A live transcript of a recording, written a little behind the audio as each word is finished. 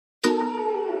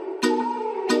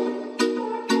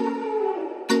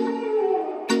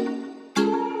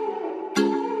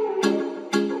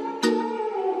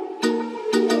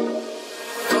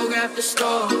the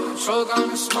store, choke on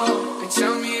the smoke. They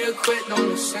tell me to quit, don't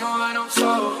listen what I'm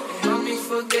told. They help me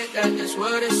forget that this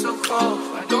world is so cold.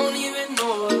 I don't even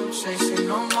know what I'm chasing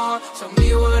no more. Tell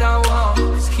me what I want,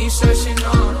 just keep searching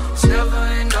on. It's never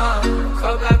enough,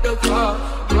 cup after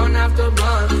cup, blunt after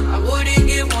blunt. I wouldn't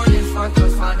get one if I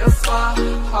could find a far,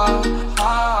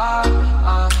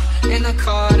 in the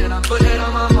car, and I put it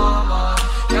on my mama.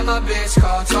 And my bitch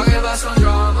call, talking about some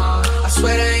drama. I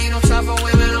swear there ain't no time for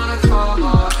women on the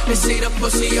coma. It's either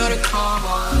pussy or the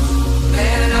karma.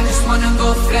 Man, I just wanna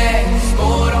go flex,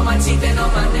 gold on my teeth and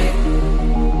on my neck.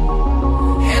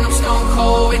 And I'm stone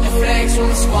cold with the flex from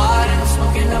the squad, and I'm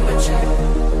smoking up a check.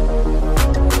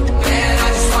 Man, I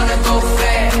just wanna go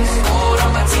flex, gold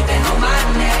on my teeth and on my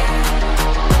neck.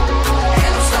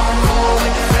 And I'm stone cold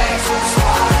with the flex from the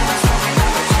squad, and I'm smoking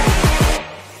up a check.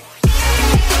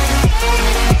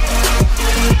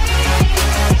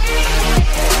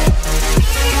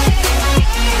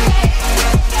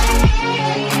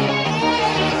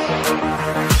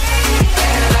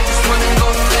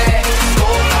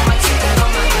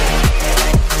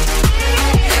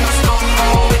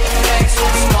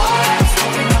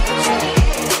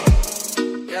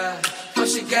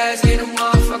 Gas, get a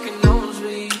motherfucking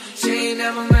nosebleed. She ain't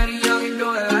never met a youngin' do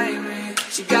it like me.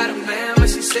 She got a man, but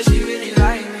she said she really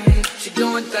like me. She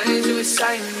doing things to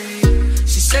excite me.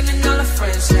 She sending all her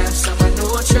friends snaps on my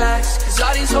newer tracks, cause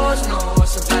all these hoes know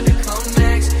what's about to come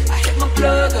next. I hit my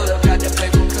plug up, got the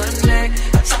paper connect.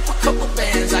 I drop a couple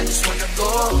bands, I just wanna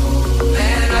go.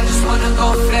 Man, I just wanna go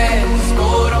flex,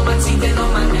 gold on my teeth and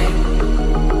on my neck.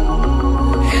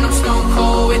 And I'm stone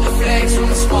cold with the flex from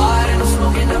the squad, and I'm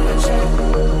smoking up a check.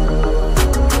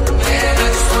 Man, I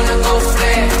just wanna go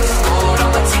flex, gold on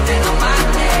my teeth and on my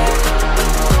neck.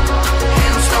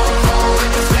 And I'm stone cold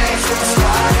with the flex from the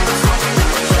squad, and I'm smoking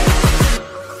up a check.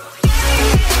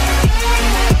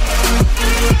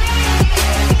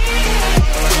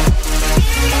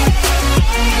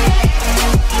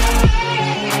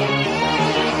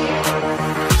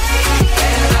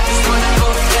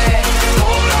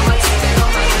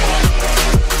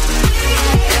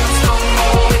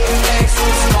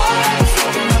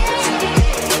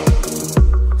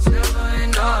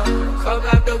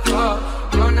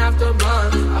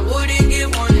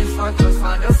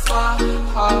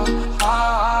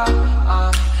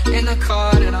 In the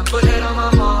car, and I put it on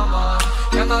my mama.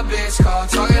 And my bitch call,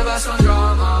 talking about some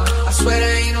drama. I swear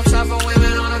there ain't no time for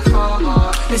women on the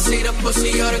coma. It's either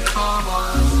pussy or the karma.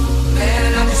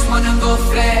 Man, I just wanna go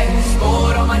flex,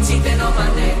 gold on my teeth and on my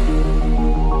neck.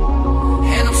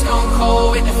 And I'm stone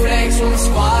cold with the flex from the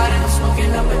squad, and I'm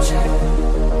smoking up a check.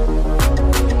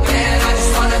 Man, I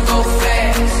just wanna go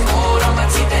flex, gold on my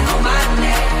teeth and on my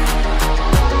neck.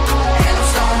 And I'm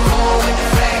stone cold with the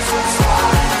flex from the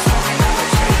squad, and I'm smoking up a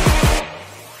check.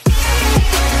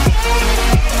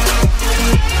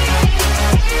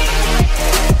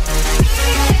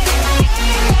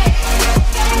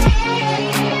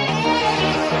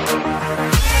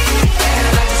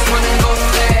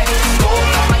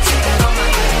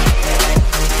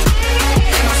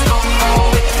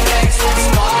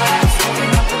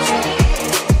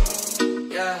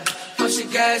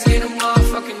 Gas, get a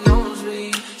motherfucking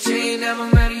nosebleed. She ain't never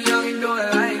met a youngin' do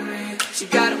it like me. She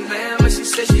got a man, but she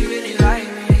said she really like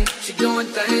me. She doing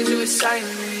things to excite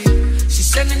me. She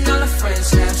sending all her friends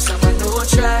snaps on my newer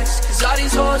tracks, cause all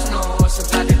these hoes know what's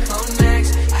about to come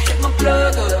next. I hit my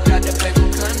plug up, got the paper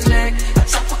connect. I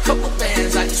drop a couple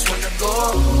bands, I just wanna go.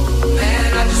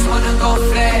 Man, I just wanna go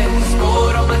flex,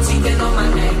 gold on my teeth and on my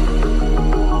neck.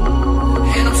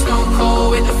 And I'm stone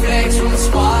cold with the flex from the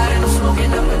squad, and I'm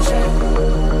smoking up a check.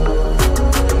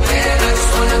 Man, I just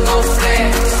wanna go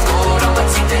flex, gold on my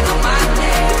teeth and on my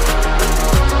neck.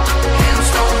 And I'm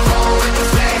stone cold with the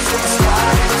flex from the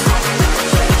squad, and I'm smoking up a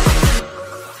check.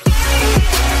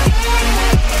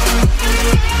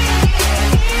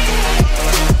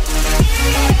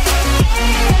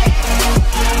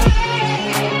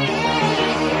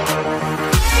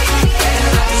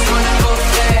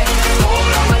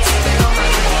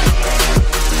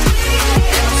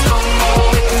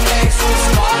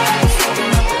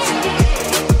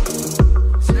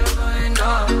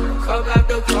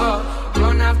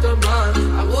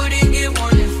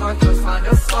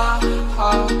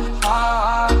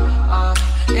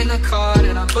 In the car,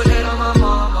 and I put it on my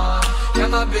mama.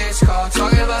 And my bitch call,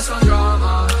 talking about some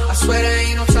drama. I swear there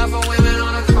ain't no time for women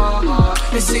on the coma.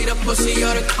 It's either pussy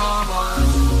or the karma.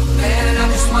 Man, I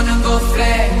just wanna go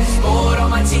flex, gold on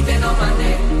my teeth and on my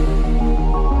neck.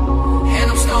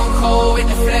 And I'm stone cold with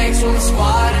the flex from the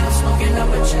squad, and I'm smoking up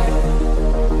a check.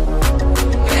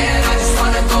 Man, I just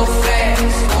wanna go flex,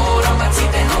 gold on my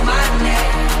teeth and on my neck.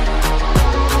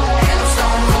 And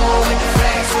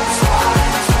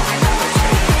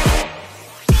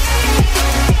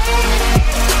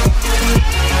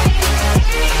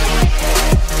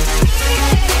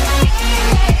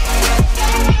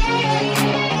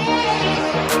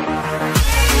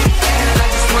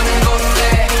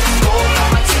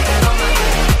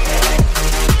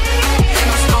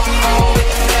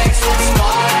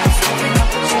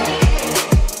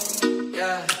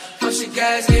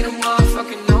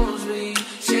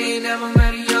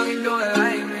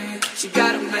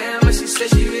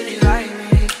she really like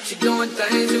me. She doing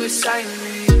things to excite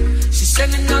me. She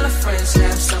sending all her friends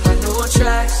snaps on my new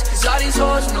tracks, cause all these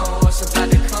hoes know what's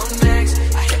about to come next.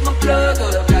 I hit my plug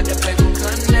up, got the paper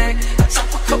connect. I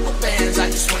drop a couple bands, I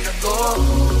just wanna go.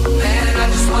 Man, I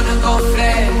just wanna go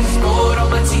flex. Gold on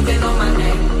my teeth and on my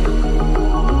neck.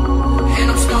 And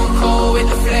I'm stone cold with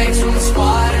the flex from the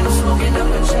squad, and I'm smoking up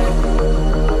a check.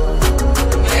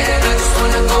 Man, I just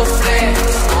wanna go flex.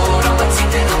 Gold on my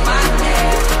teeth and on my neck.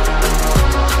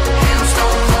 And I'm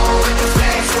stone cold with the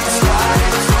flex from the squad,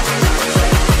 and I'm smoking up a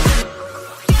check.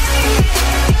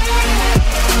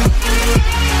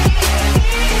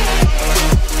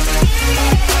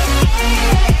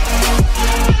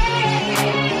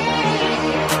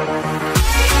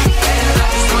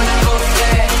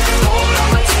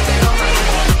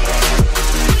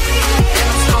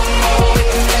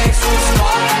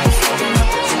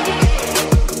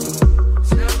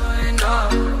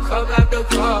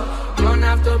 Run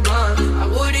after run, I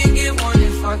wouldn't get one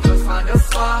if I could find a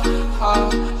far,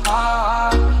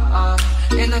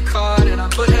 in the car, and I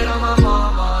put it on my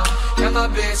mama. And my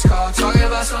bitch call, talking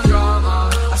about some drama.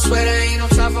 I swear there ain't no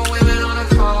time for women on a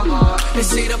coma. They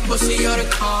see the pussy or the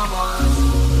comma.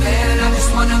 Man, I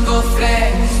just wanna go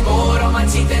flex. Gold on my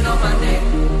teeth and on my neck.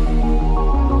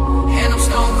 And I'm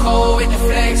stone cold with the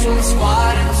flex from the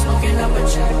squad, and I'm smoking up a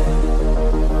check.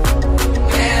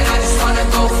 Man, I just wanna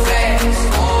go flex.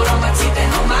 Gold on my teeth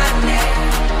and on my neck.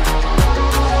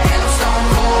 And I'm stone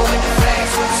cold with the flex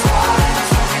from the squad, and I'm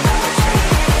smoking up a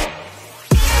check.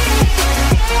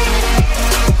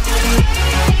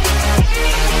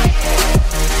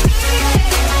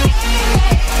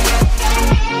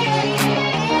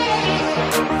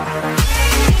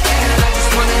 Man, I just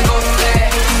wanna go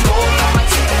flex. Gold on my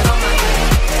teeth and on my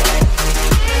neck.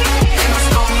 And I'm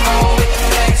stone cold with the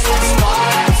flex from the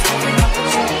squad, and I'm smoking up a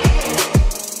check.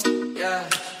 Yeah,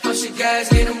 how she gas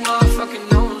get a motherfucking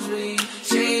nosebleed.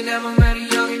 She ain't never met a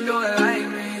youngin' do it like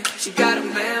me. She got a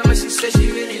man, but she said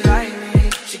she really like me.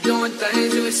 She doing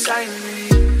things to excite me.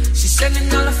 She sending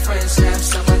all her friends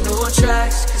snaps on my new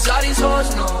tracks, cause all these hoes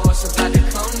know what's about to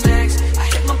come next. I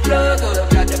hit my plug up,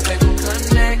 got the paper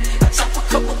connect. I drop a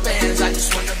couple bands, I just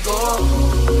wanna go.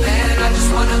 Man, I just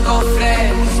wanna go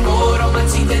flex. Gold on my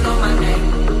teeth and on my neck.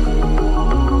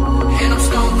 And I'm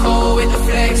stone cold with the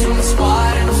flex from the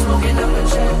squad, and I'm smoking up a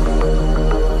check.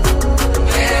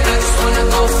 Man, I just wanna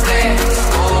go flex.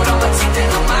 Gold on my teeth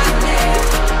and on my neck.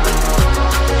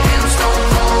 And I'm stone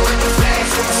cold with the flex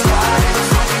from the squad, and I'm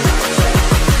smoking up a check.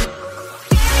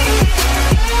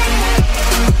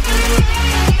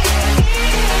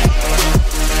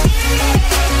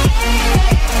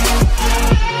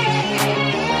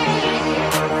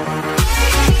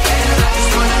 Man, I just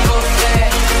wanna go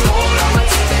flex. Gold on my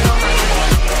teeth and on my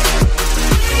neck.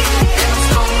 And I'm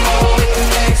stone cold with the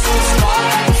flex from the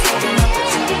squad, and I'm smoking up a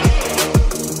check.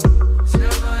 It's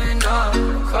never enough,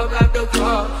 cup after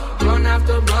cup, run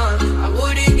after run. I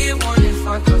wouldn't get one if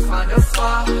I could find a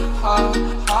far,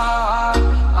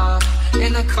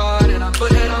 in the car, and I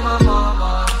put it on my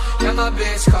mama. And my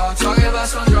bitch call, talking about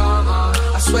some drama.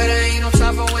 I swear there ain't no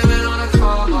time for women on a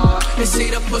coma. They see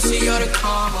the pussy or the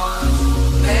comma.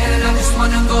 Man, I just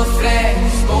wanna go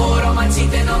flex. Gold on my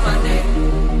teeth and on my neck.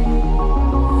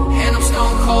 And I'm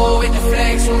stone cold with the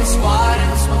flex from the squad,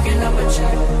 and I'm smoking up a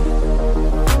check.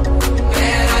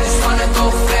 Man, I just wanna go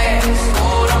flex.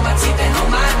 Gold on my teeth and on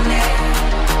my neck.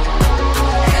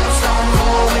 And I'm stone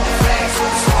cold with the flex from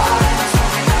the squad, and I'm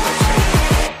smoking up a check.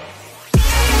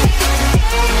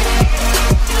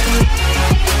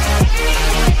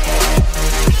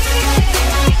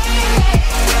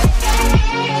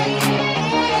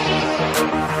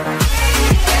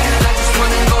 Man, I just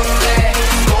wanna go flex.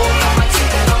 Gold on my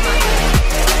teeth and on my neck.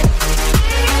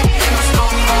 And I'm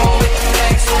stone cold with the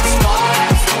flex from the squad, and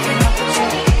I'm smoking up a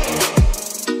check.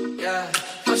 Yeah,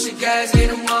 how she gas get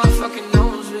a motherfucking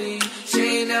nosebleed. She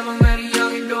ain't never met a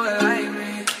youngin' do it like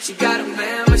me. She got a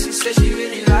man, but she said she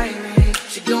really like me.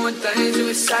 She doing things to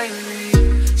excite me.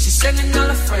 She sending all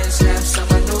her friends snaps on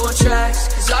my new tracks,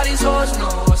 cause all these hoes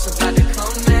know what's about to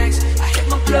come next. I hit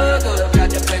my plug up, got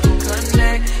the paper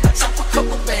connect. I drop a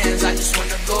couple bands, I just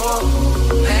wanna go.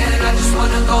 Man, I just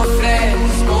wanna go flex.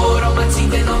 Gold on my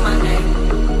teeth and on my neck.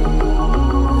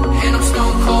 And I'm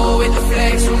stone cold with the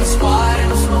flex from the squad,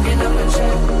 and I'm smoking up a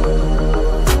check.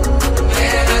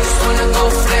 Man, I just wanna go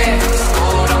flex.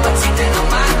 Gold on my teeth and on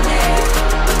my neck.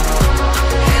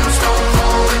 And I'm stone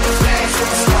cold with the flex from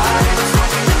the squad, and I'm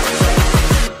smoking up a check.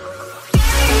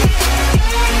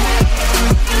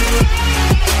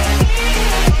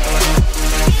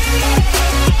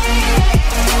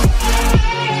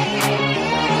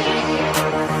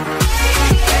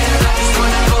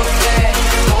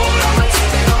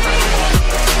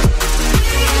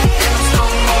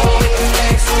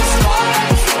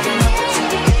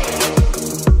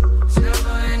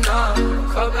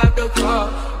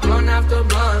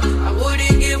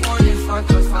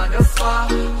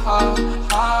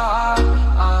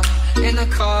 In the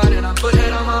car, and I put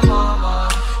it on my mama.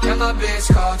 And my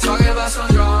bitch call, talking about some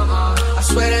drama. I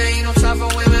swear there ain't no time for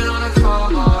women on the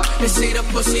coma. It's either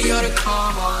pussy or the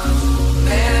karma.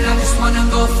 Man, I just wanna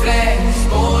go flex.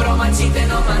 Gold on my teeth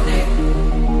and on my neck.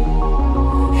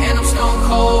 And I'm stone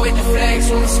cold with the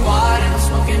flex on the squad, and I'm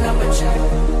smoking up a check.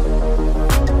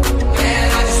 Man,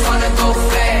 I just wanna go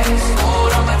flex.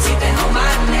 Gold on my teeth and on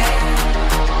my neck.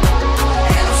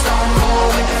 And I'm stone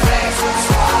cold with the flex on the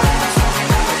squad, and I'm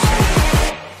smoking up a check.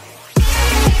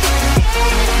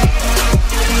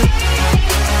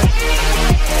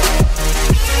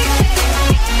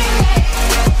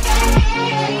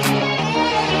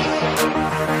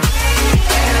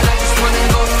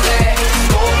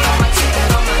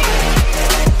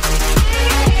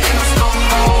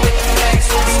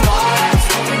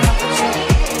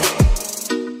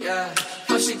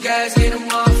 Get a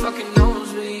motherfucking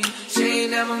nosebleed. She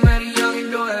ain't never met a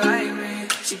youngin' do it like me.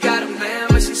 She got a man,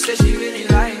 but she said she really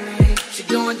like me. She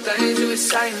doing things to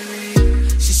excite me.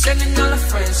 She sending all her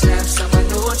friends snaps on my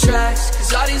new tracks.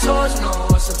 Cause all these hoes know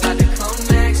what's about to